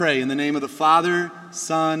Pray in the name of the Father,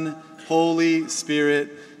 Son, Holy Spirit.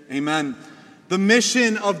 Amen. The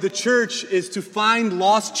mission of the church is to find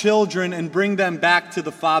lost children and bring them back to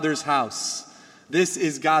the Father's house. This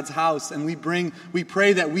is God's house, and we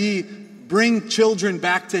pray that we bring children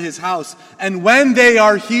back to his house. And when they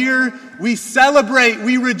are here, we celebrate,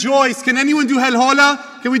 we rejoice. Can anyone do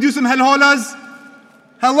helhola? Can we do some helholas?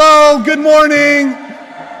 Hello, good morning.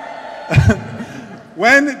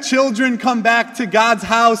 When children come back to God's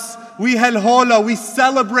house, we helhola, we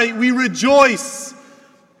celebrate, we rejoice.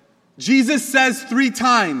 Jesus says 3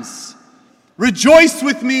 times, rejoice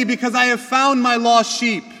with me because I have found my lost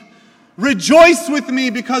sheep. Rejoice with me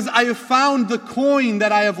because I have found the coin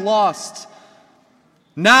that I have lost.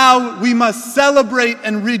 Now we must celebrate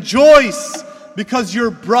and rejoice because your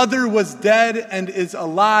brother was dead and is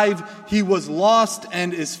alive. He was lost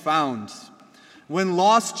and is found. When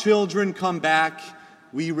lost children come back,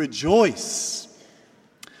 we rejoice.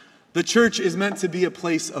 The church is meant to be a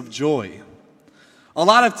place of joy. A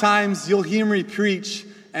lot of times you'll hear me preach,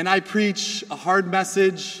 and I preach a hard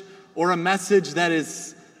message or a message that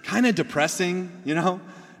is kind of depressing,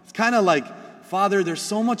 It's kind of like, Father, there's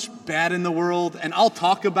so much bad in the world, and I'll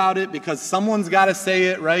talk about it because someone's got to say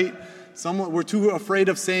it, right? We're too afraid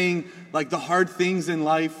of saying like the hard things in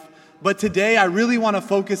life. But today I really want to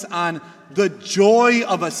focus on the joy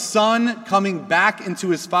of a son coming back into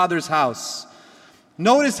his Father's house.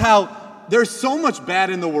 Notice how there's so much bad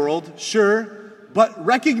in the world, sure, but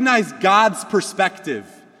recognize God's perspective.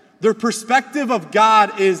 The perspective of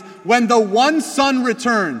God is when the one son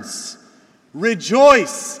returns,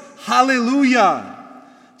 rejoice, hallelujah.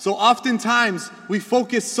 So oftentimes we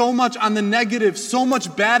focus so much on the negative, so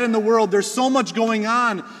much bad in the world, there's so much going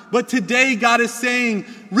on. But today God is saying,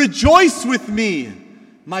 rejoice with me.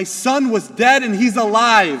 My son was dead and he's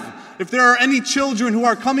alive. If there are any children who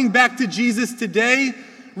are coming back to Jesus today,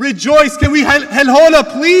 rejoice. Can we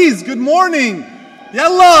helhola, please? Good morning.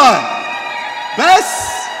 Yalla.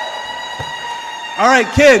 Bess. All right,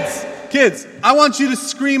 kids, I want you to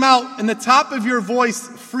scream out in the top of your voice,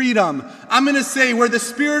 freedom. I'm going to say, where the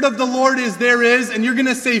Spirit of the Lord is, there is, and you're going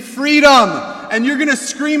to say freedom, and you're going to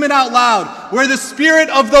scream it out loud. Where the Spirit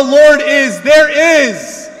of the Lord is, there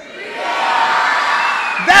is.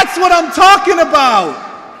 That's what I'm talking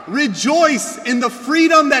about. Rejoice in the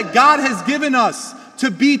freedom that God has given us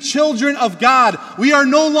to be children of God. We are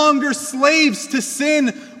no longer slaves to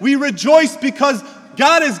sin. We rejoice because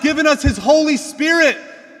God has given us his Holy Spirit.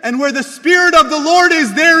 And where the Spirit of the Lord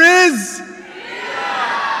is, there is freedom.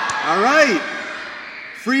 All right.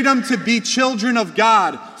 Freedom to be children of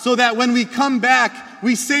God, so that when we come back,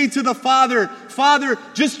 we say to the Father, Father,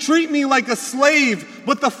 just treat me like a slave.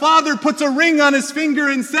 But the Father puts a ring on his finger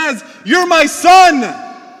and says, you're my son.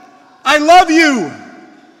 I love you.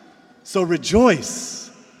 So rejoice,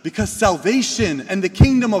 because salvation and the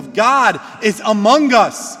kingdom of God is among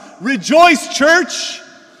us. Rejoice, church.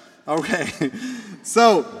 Okay,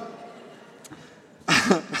 so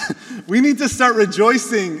we need to start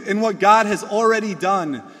rejoicing in what God has already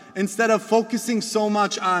done instead of focusing so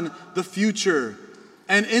much on the future.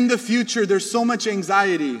 And in the future, there's so much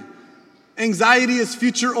anxiety. Anxiety is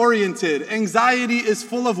future-oriented. Anxiety is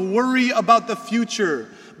full of worry about the future.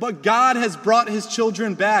 But God has brought his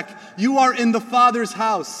children back. You are in the Father's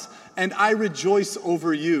house, and I rejoice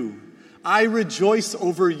over you. I rejoice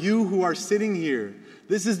over you who are sitting here.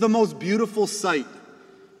 This is the most beautiful sight.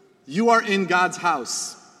 You are in God's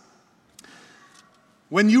house.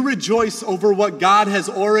 When you rejoice over what God has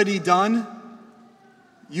already done,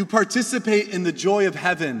 you participate in the joy of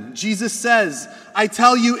heaven. Jesus says, I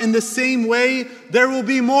tell you, in the same way, there will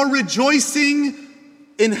be more rejoicing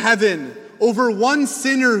in heaven over one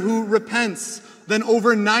sinner who repents than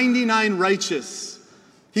over 99 righteous.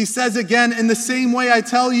 He says again, in the same way, I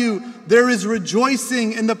tell you, there is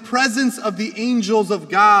rejoicing in the presence of the angels of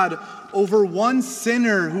God over one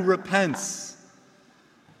sinner who repents.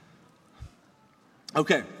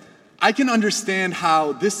 Okay, I can understand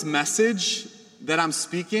how this message that I'm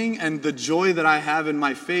speaking and the joy that I have in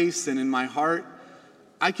my face and in my heart,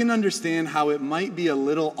 I can understand how it might be a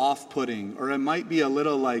little off-putting, or it might be a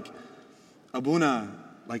little like, Abuna,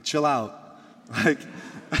 like chill out. Like,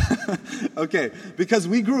 okay, because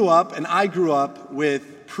we grew up, and I grew up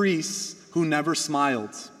with priests who never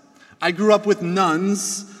smiled. I grew up with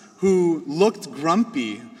nuns who looked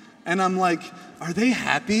grumpy, and I'm like, are they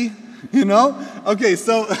happy? Okay,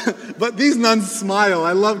 so, but these nuns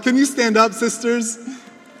smile. Can you stand up, sisters?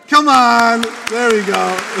 Come on, there we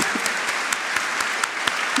go.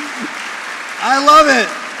 I love it.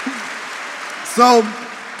 So,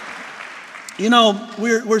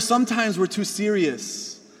 we're sometimes too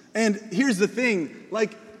serious. And here's the thing,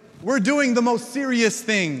 like, we're doing the most serious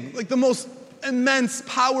thing, like the most immense,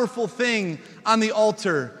 powerful thing on the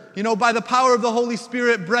altar. You know, by the power of the Holy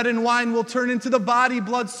Spirit, bread and wine will turn into the body,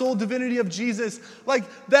 blood, soul, divinity of Jesus. Like,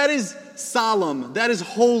 that is solemn. That is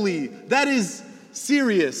holy. That is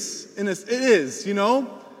serious. It is, you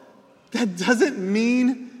know? That doesn't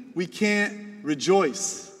mean we can't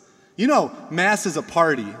rejoice. You know, Mass is a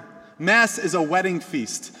party. Mass is a wedding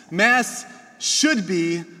feast. Mass should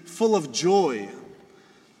be full of joy.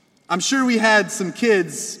 I'm sure we had some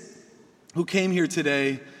kids who came here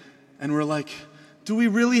today and were like, do we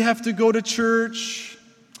really have to go to church?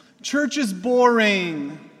 Church is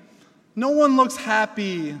boring. No one looks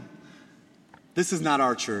happy. This is not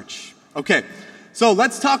our church. Okay, so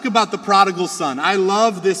let's talk about the prodigal son. I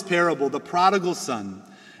love this parable, the prodigal son.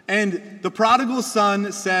 And the prodigal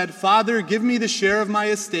son said, Father, give me the share of my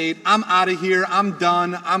estate. I'm out of here. I'm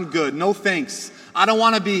done. I'm good. No thanks. I don't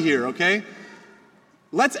want to be here, okay?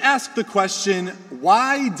 Let's ask the question,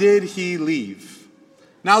 why did he leave?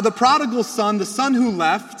 Now, the prodigal son, the son who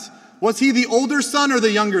left, was he the older son or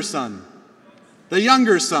the younger son? The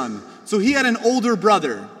younger son. So he had an older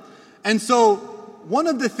brother. And so one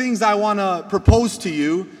of the things I want to propose to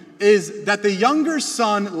you is that the younger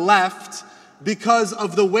son left because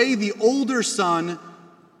of the way the older son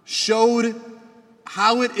showed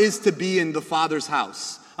how it is to be in the father's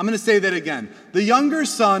house. I'm going to say that again. The younger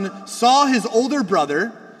son saw his older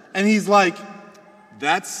brother, and he's like,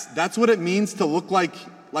 that's what it means to look like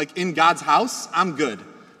in God's house? I'm good.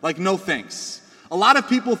 Like, no thanks. A lot of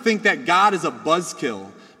people think that God is a buzzkill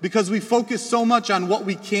because we focus so much on what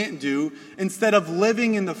we can't do instead of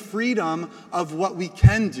living in the freedom of what we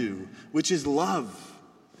can do, which is love.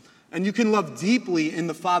 And you can love deeply in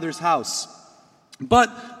the Father's house.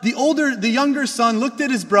 But the younger son looked at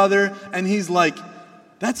his brother and he's like,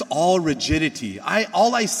 that's all rigidity.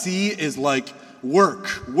 All I see is like work.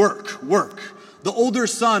 The older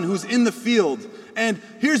son who's in the field. And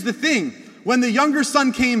here's the thing. When the younger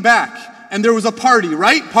son came back and there was a party,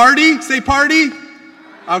 right? Party? Say party.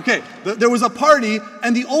 Okay. There was a party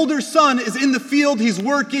and the older son is in the field. He's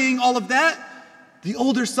working, all of that. The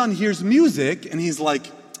older son hears music and he's like,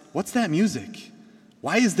 what's that music?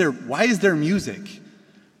 Why is there music?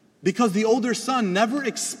 Because the older son never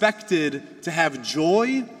expected to have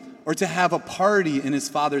joy or to have a party in his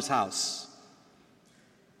father's house.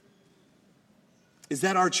 Is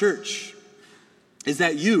that our church? Is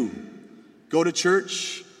that you? Go to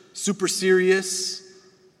church, super serious.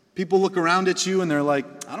 People look around at you and they're like,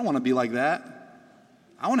 I don't want to be like that.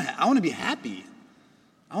 I want to be happy.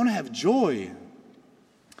 I want to have joy.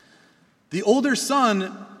 The older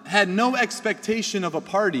son had no expectation of a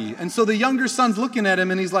party. And so the younger son's looking at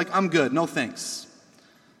him and he's like, I'm good, no thanks.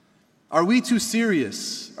 Are we too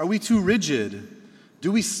serious? Are we too rigid?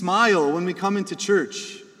 Do we smile when we come into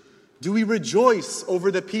church? Do we rejoice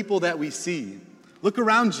over the people that we see? Look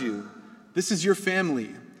around you. This is your family.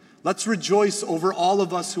 Let's rejoice over all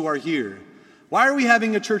of us who are here. Why are we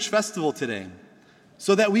having a church festival today?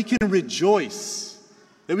 So that we can rejoice,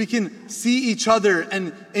 that we can see each other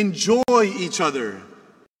and enjoy each other.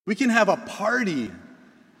 We can have a party.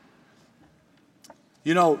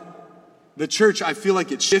 You know, the church, I feel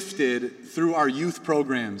like it shifted through our youth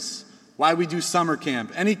programs. Why we do summer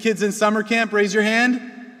camp. Any kids in summer camp? Raise your hand.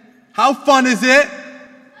 How fun is it?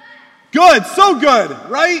 Good, so good,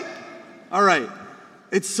 right? All right,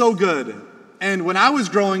 it's so good. And when I was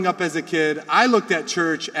growing up as a kid, I looked at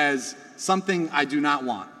church as something I do not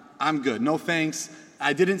want. I'm good, no thanks.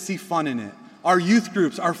 I didn't see fun in it. Our youth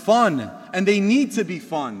groups are fun, and they need to be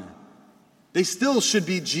fun. They still should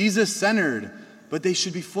be Jesus-centered, but they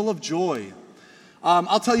should be full of joy.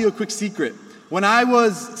 I'll tell you a quick secret. When I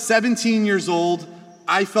was 17 years old,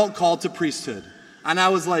 I felt called to priesthood. And I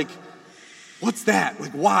was like, what's that?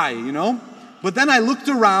 Like, why, you know? But then I looked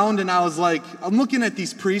around and I was like, I'm looking at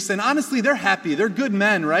these priests, and honestly, they're happy. They're good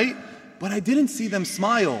men, right? But I didn't see them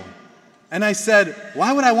smile. And I said,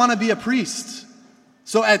 why would I want to be a priest?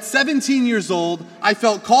 So at 17 years old, I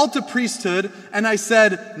felt called to priesthood, and I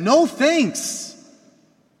said, no thanks.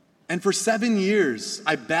 And for 7 years,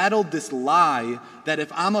 I battled this lie that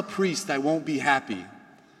if I'm a priest, I won't be happy.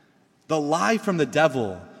 The lie from the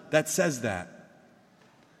devil that says that.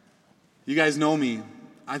 You guys know me.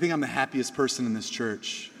 I think I'm the happiest person in this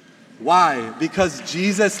church. Why? Because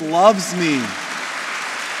Jesus loves me.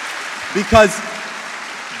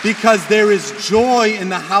 Because there is joy in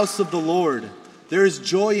the house of the Lord. There is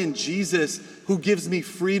joy in Jesus who gives me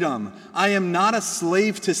freedom. I am not a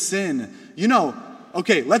slave to sin. You know,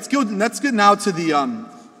 okay, let's go now to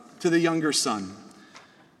the younger son.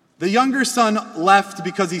 The younger son left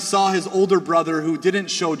because he saw his older brother who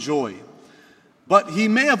didn't show joy. But he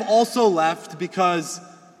may have also left because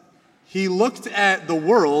he looked at the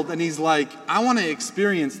world and he's like, I want to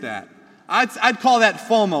experience that. I'd call that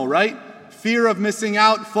FOMO, right? Fear of missing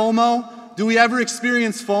out, FOMO. Do we ever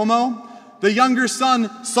experience FOMO? The younger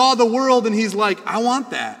son saw the world and he's like, I want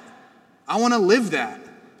that. I want to live that.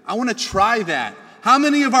 I want to try that. How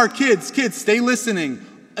many of our kids, stay listening,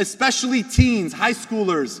 especially teens, high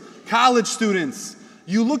schoolers, college students,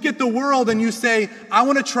 you look at the world and you say, I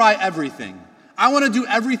want to try everything. I want to do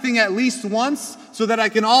everything at least once so that I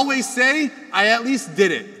can always say, I at least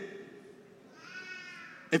did it.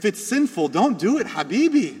 If it's sinful, don't do it,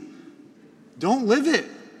 Habibi. Don't live it.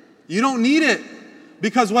 You don't need it.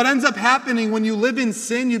 Because what ends up happening when you live in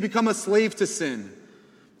sin, you become a slave to sin.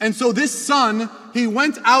 And so this son, he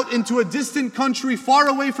went out into a distant country far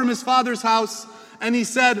away from his father's house, and he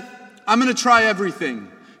said, I'm going to try everything.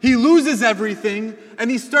 He loses everything, and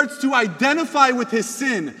he starts to identify with his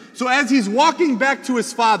sin. So as he's walking back to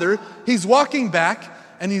his father, he's walking back,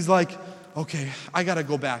 and he's like, okay, I got to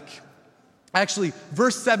go back. Actually,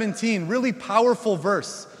 verse 17, really powerful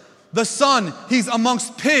verse. The son, he's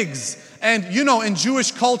amongst pigs. And you know, in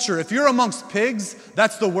Jewish culture, if you're amongst pigs,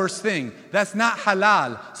 that's the worst thing. That's not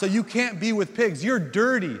halal. So you can't be with pigs. You're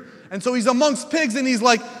dirty. And so he's amongst pigs and he's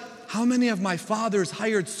like, how many of my father's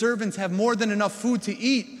hired servants have more than enough food to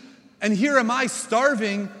eat? And here am I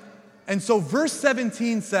starving. And so verse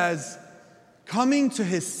 17 says, coming to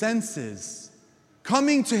his senses,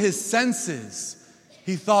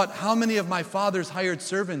 he thought, how many of my father's hired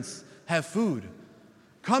servants have food?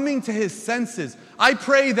 Coming to his senses. I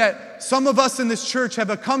pray that some of us in this church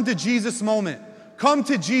have a come to Jesus moment. Come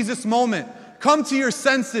to Jesus moment. Come to your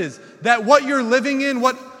senses that what you're living in,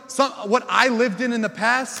 what I lived in the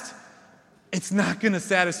past, it's not going to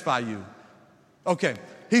satisfy you. Okay,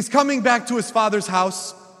 he's coming back to his father's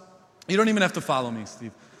house. You don't even have to follow me,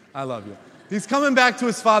 Steve. I love you. He's coming back to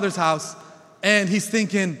his father's house, and he's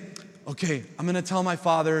thinking, okay, I'm going to tell my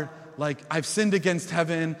father, like, I've sinned against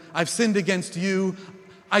heaven. I've sinned against you.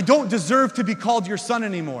 I don't deserve to be called your son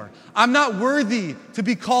anymore. I'm not worthy to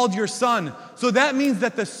be called your son. So that means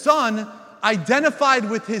that the son identified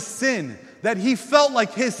with his sin, that he felt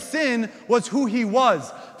like his sin was who he was.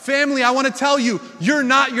 Family, I want to tell you, you're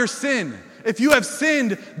not your sin. If you have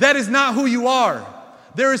sinned, that is not who you are.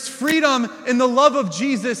 There is freedom in the love of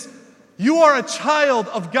Jesus. You are a child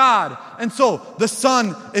of God. And so the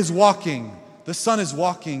son is walking. The son is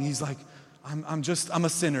walking. He's like, I'm a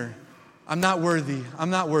sinner. I'm not worthy.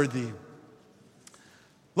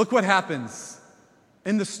 Look what happens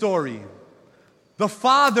in the story. The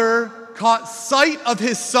father caught sight of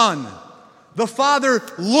his son. The father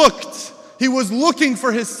looked. He was looking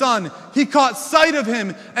for his son. He caught sight of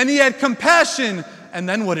him and he had compassion. And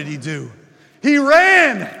then what did he do? He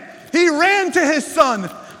ran. He ran to his son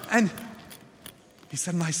and he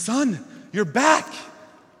said, my son, you're back.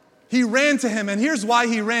 He ran to him, and here's why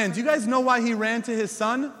he ran. Do you guys know why he ran to his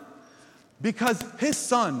son? Because his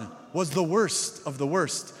son was the worst of the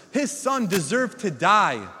worst. His son deserved to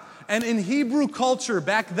die. And in Hebrew culture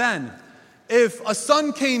back then, if a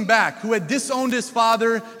son came back who had disowned his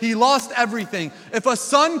father, he lost everything. If a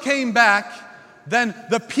son came back, then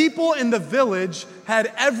the people in the village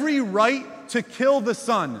had every right to kill the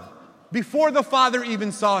son before the father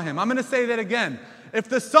even saw him. I'm going to say that again. If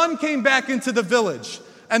the son came back into the village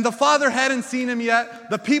and the father hadn't seen him yet,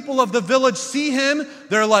 the people of the village see him,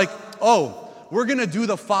 they're like, oh, we're going to do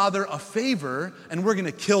the father a favor and we're going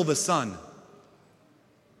to kill the son.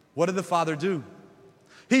 What did the father do?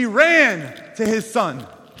 He ran to his son.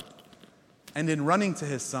 And in running to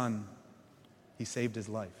his son, he saved his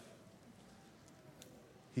life.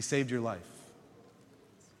 He saved your life.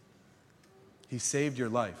 He saved your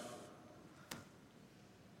life.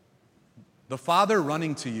 The father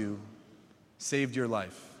running to you saved your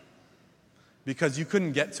life because you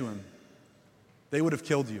couldn't get to him. They would have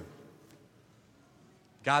killed you.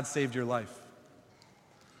 God saved your life.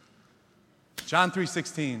 John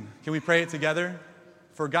 3:16. Can we pray it together?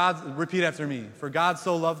 For God, repeat after me. For God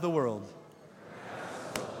so loved the world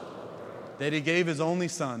that he gave his only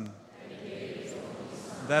son,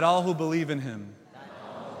 that all who believe in him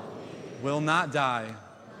will not die,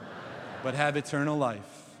 but have eternal life.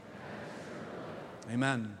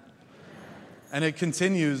 Amen. And it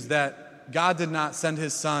continues that God did not send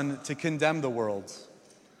his son to condemn the world,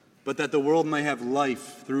 but that the world might have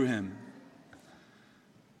life through him.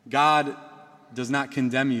 God does not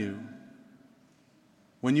condemn you.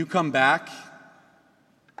 When you come back,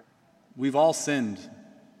 we've all sinned.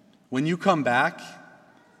 When you come back,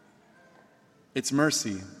 it's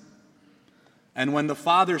mercy. And when the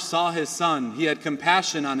father saw his son, he had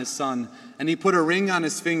compassion on his son, and he put a ring on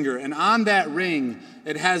his finger. And on that ring,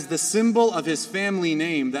 it has the symbol of his family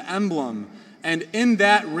name, the emblem. And in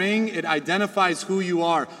that ring, it identifies who you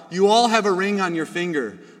are. You all have a ring on your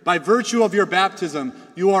finger. By virtue of your baptism,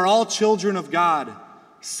 you are all children of God,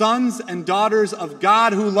 sons and daughters of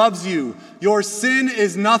God who loves you. Your sin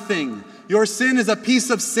is nothing. Your sin is a piece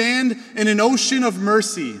of sand in an ocean of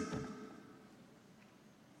mercy.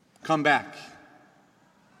 Come back.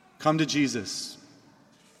 Come to Jesus.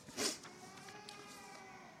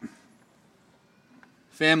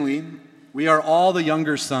 Family, we are all the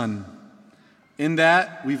younger son. In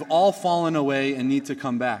that, we've all fallen away and need to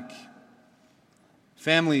come back.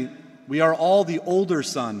 Family, we are all the older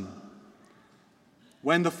son.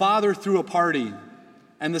 When the father threw a party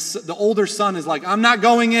and the older son is like, I'm not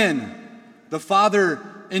going in, the father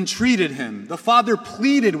entreated him. The father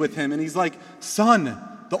pleaded with him, and he's like, son,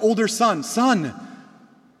 the older son,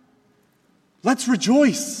 let's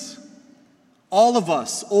rejoice. All of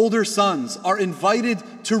us, older sons, are invited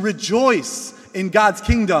to rejoice in God's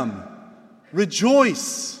kingdom.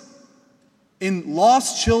 Rejoice in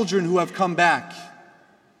lost children who have come back.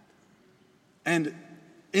 And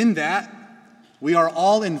in that, we are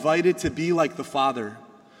all invited to be like the Father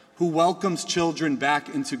who welcomes children back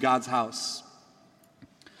into God's house.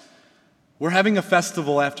 We're having a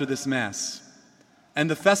festival after this Mass,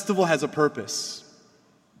 and the festival has a purpose.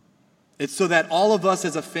 It's so that all of us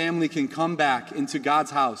as a family can come back into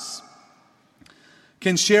God's house,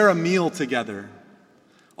 can share a meal together.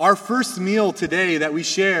 Our first meal today that we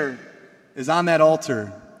share is on that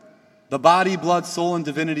altar, the body, blood, soul, and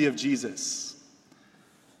divinity of Jesus.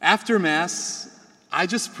 After Mass, I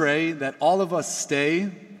just pray that all of us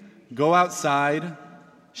stay, go outside,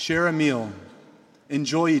 share a meal,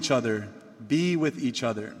 enjoy each other, be with each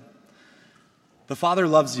other. The Father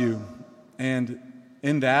loves you, and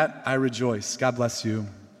in that I rejoice. God bless you.